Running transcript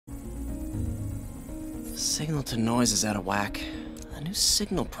Signal to noise is out of whack. A new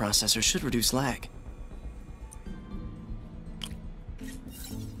signal processor should reduce lag.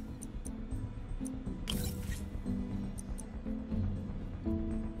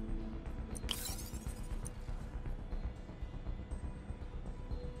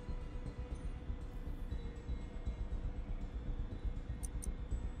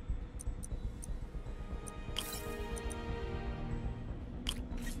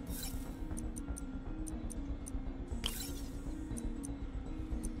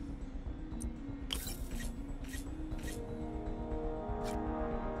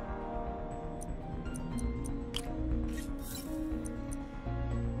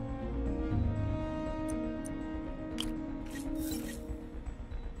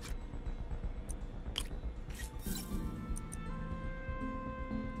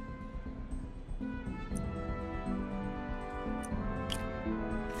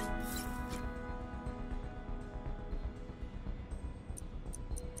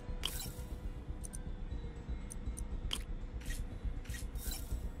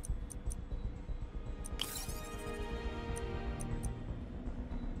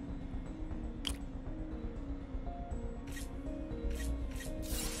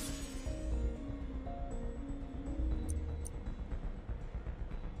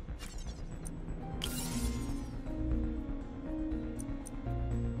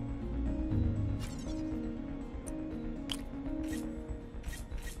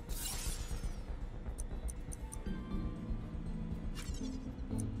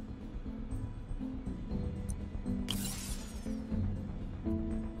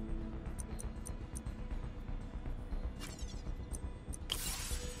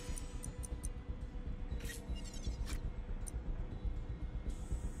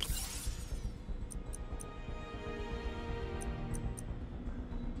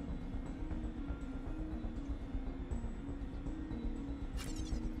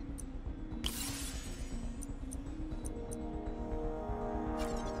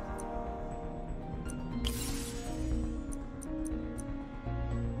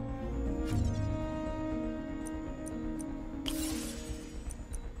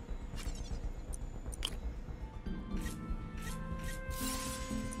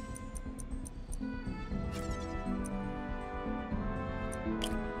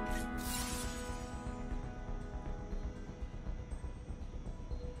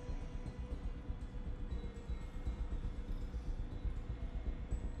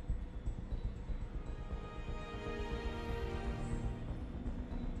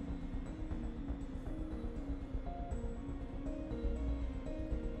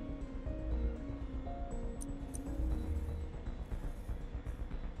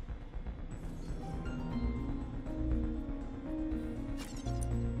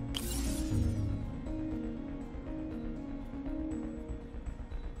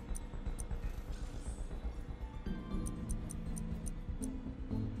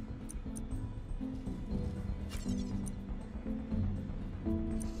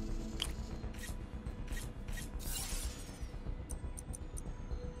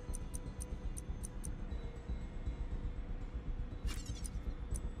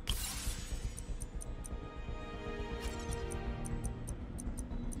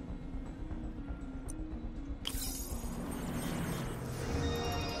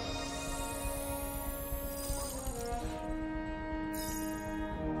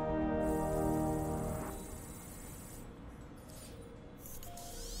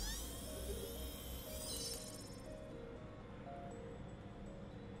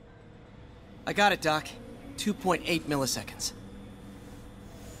 I got it, Doc. 2.8 milliseconds.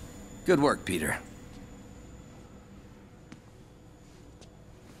 Good work, Peter.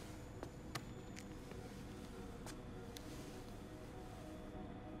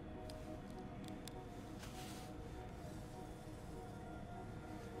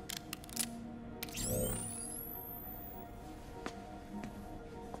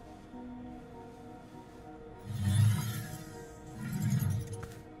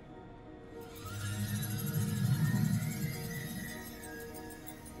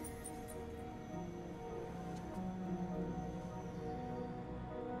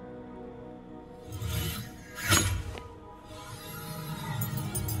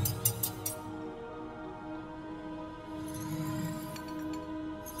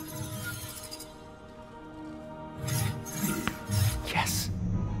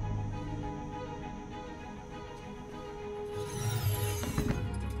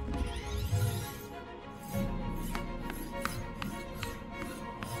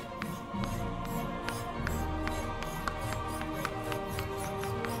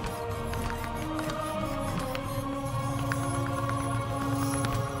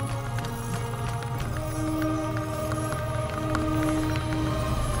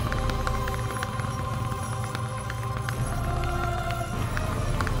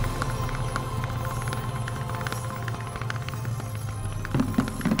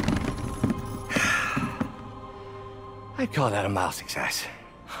 I'd call that a mild success.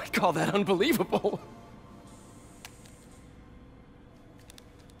 I call that unbelievable.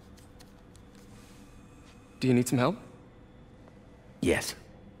 Do you need some help? Yes.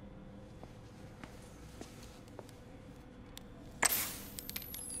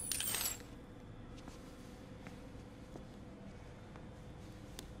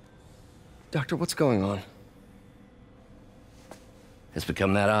 Doctor, what's going on? It's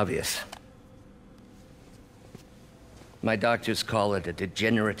become that obvious. My doctors call it a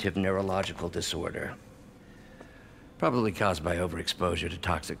degenerative neurological disorder. Probably caused by overexposure to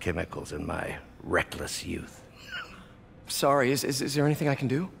toxic chemicals in my reckless youth. Sorry, is there anything I can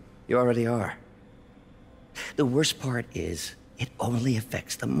do? You already are. The worst part is, it only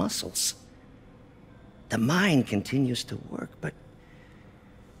affects the muscles. The mind continues to work, but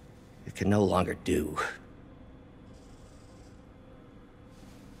it can no longer do.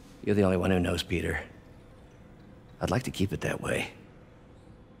 You're the only one who knows, Peter. I'd like to keep it that way.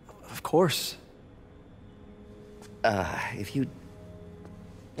 Of course. If you'd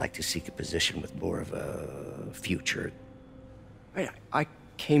like to seek a position with more of a future... I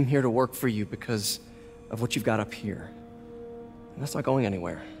came here to work for you because of what you've got up here. And that's not going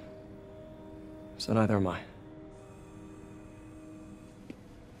anywhere. So neither am I.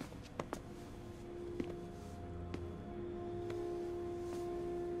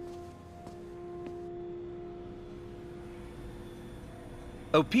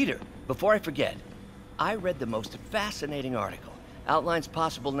 Oh, Peter, before I forget, I read the most fascinating article. Outlines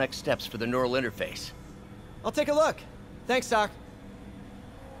possible next steps for the neural interface. I'll take a look. Thanks, Doc.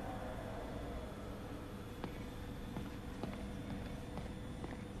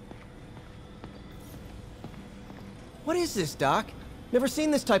 What is this, Doc? Never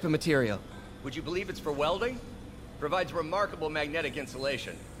seen this type of material. Would you believe it's for welding? Provides remarkable magnetic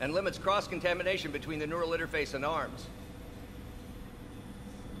insulation and limits cross-contamination between the neural interface and arms.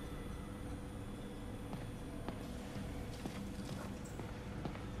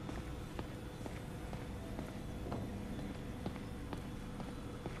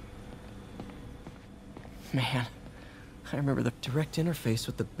 Man, I remember the direct interface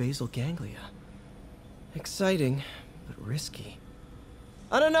with the basal ganglia. Exciting, but risky.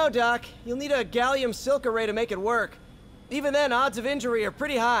 I don't know, Doc. You'll need a gallium silk array to make it work. Even then, odds of injury are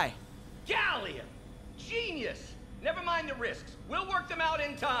pretty high. Gallium! Genius! Never mind the risks. We'll work them out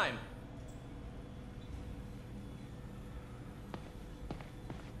in time.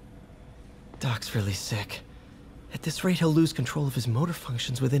 Doc's really sick. At this rate, he'll lose control of his motor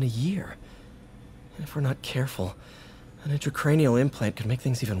functions within a year. And if we're not careful, an intracranial implant could make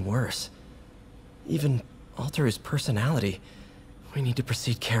things even worse. Even alter his personality. We need to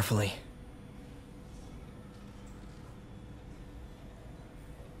proceed carefully.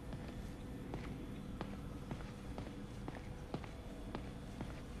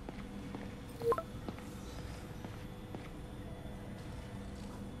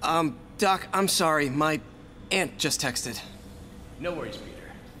 Doc, I'm sorry. My aunt just texted. No worries, Peter.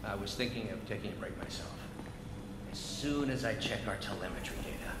 I was thinking of taking a break myself. As soon as I check our telemetry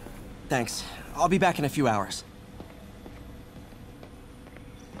data. Thanks. I'll be back in a few hours.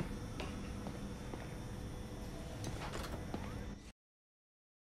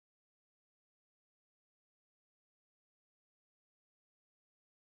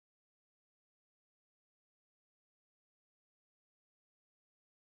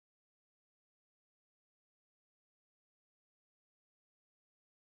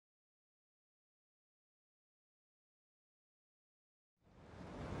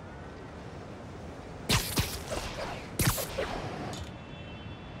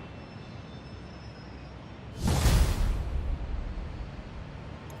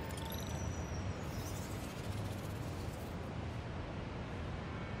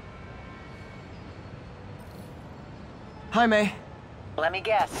 Hi, May. Let me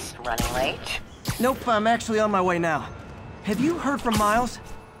guess, running late? Nope, I'm actually on my way now. Have you heard from Miles?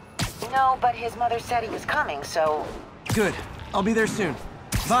 No, but his mother said he was coming, so... Good. I'll be there soon.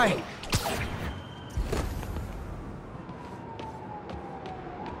 Bye.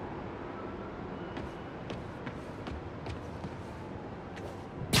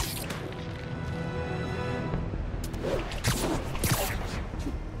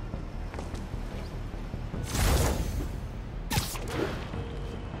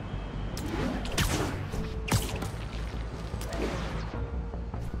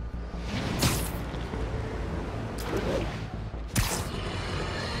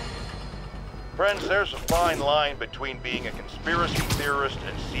 Friends, there's a fine line between being a conspiracy theorist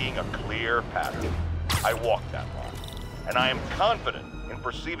and seeing a clear pattern. I walk that line, and I am confident in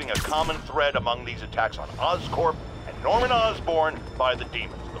perceiving a common thread among these attacks on Oscorp and Norman Osborn by the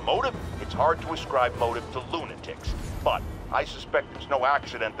demons. The motive? It's hard to ascribe motive to lunatics, but I suspect it's no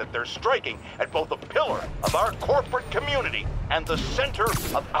accident that they're striking at both a pillar of our corporate community and the center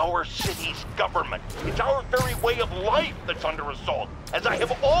of our city's government. It's our very way of life that's under assault. As I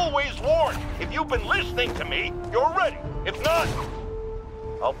have always warned, if you've been listening to me, you're ready. If not,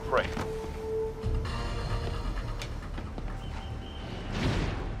 I'll pray.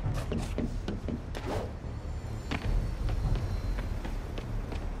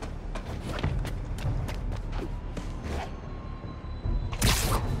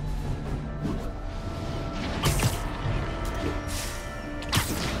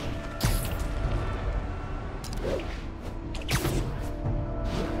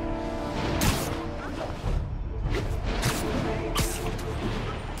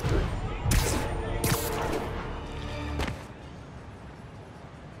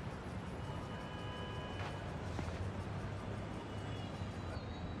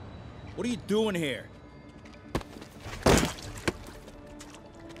 What are you doing here?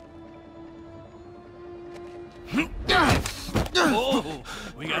 Oh,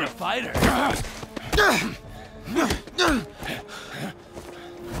 we got a fighter.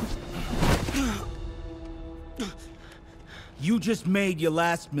 You just made your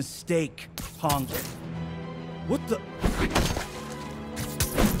last mistake, punk. What the...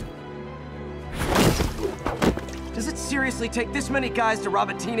 Does it seriously take this many guys to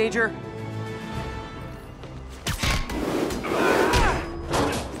rob a teenager?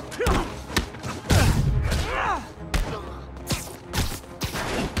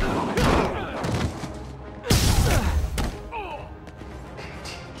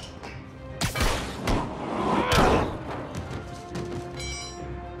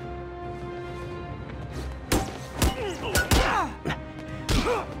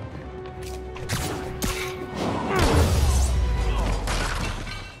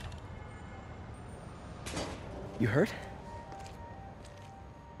 You hurt?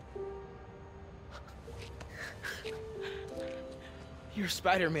 You're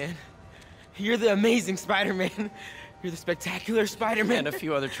Spider-Man. You're the amazing Spider-Man. You're the spectacular Spider-Man. And a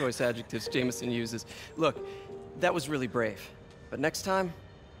few other choice adjectives Jameson uses. Look, that was really brave. But next time,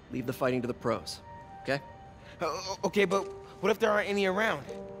 leave the fighting to the pros, okay? Okay, but what if there aren't any around?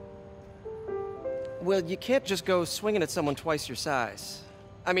 Well, you can't just go swinging at someone twice your size.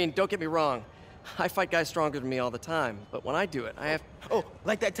 I mean, don't get me wrong. I fight guys stronger than me all the time, but when I do it, I have... Oh,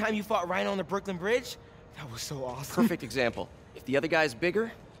 like that time you fought Rhino on the Brooklyn Bridge? That was so awesome. Perfect example. If the other guy's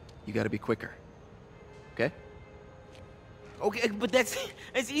bigger, you gotta be quicker. Okay? Okay, but that's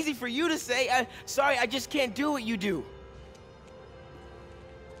easy for you to say. Sorry, I just can't do what you do.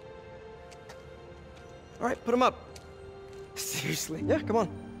 All right, put him up. Seriously? Yeah, come on.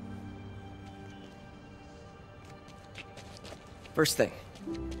 First thing.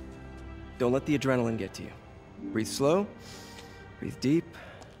 Don't let the adrenaline get to you. Breathe slow, breathe deep,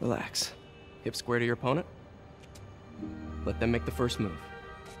 relax. Hip square to your opponent. Let them make the first move.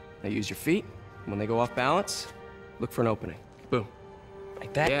 Now use your feet. When they go off balance, look for an opening. Boom.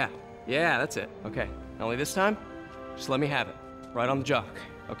 Like that? Yeah, that's it. Okay. Only this time, just let me have it. Right on the jaw.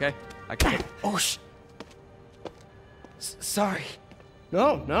 Okay? I can take it. Oh, sorry.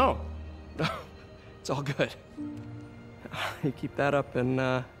 No. It's all good. You keep that up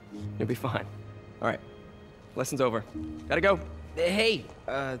and, you'll be fine. All right. Lesson's over. Gotta go. Hey,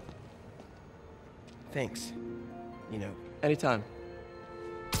 thanks. You know. Anytime.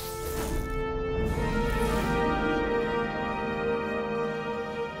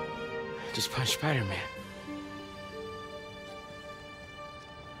 Just punch Spider-Man.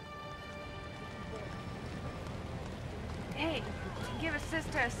 Hey, give a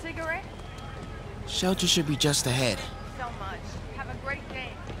sister a cigarette? Shelter should be just ahead. So much. Have a great day.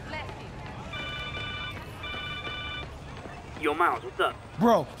 Bless you. Yo, Miles, what's up?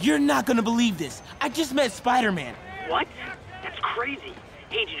 Bro, you're not gonna believe this. I just met Spider-Man. What? That's crazy.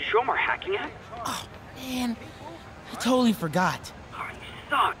 Hey, did you show him our hacking app? Oh, man. I totally forgot. Oh, you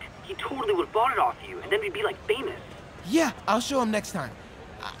suck. He totally would have bought it off you, and then we'd be, like, famous. Yeah, I'll show him next time.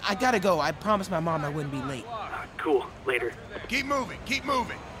 I gotta go. I promised my mom I wouldn't be late. Cool. Later. Keep moving, keep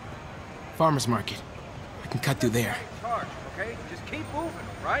moving. Farmer's market. I can cut through there. Charge, okay? Just keep moving,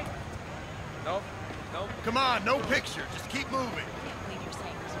 right? Nope. Come on, no picture, just keep moving.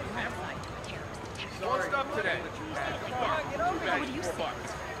 One stop today. What do you say?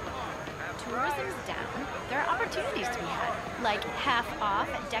 Tourism's down. There are opportunities to be had, like half off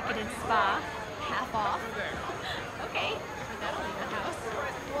at Decadent Spa. Half off. Okay, that'll leave the house.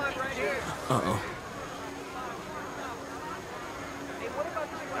 Uh-oh.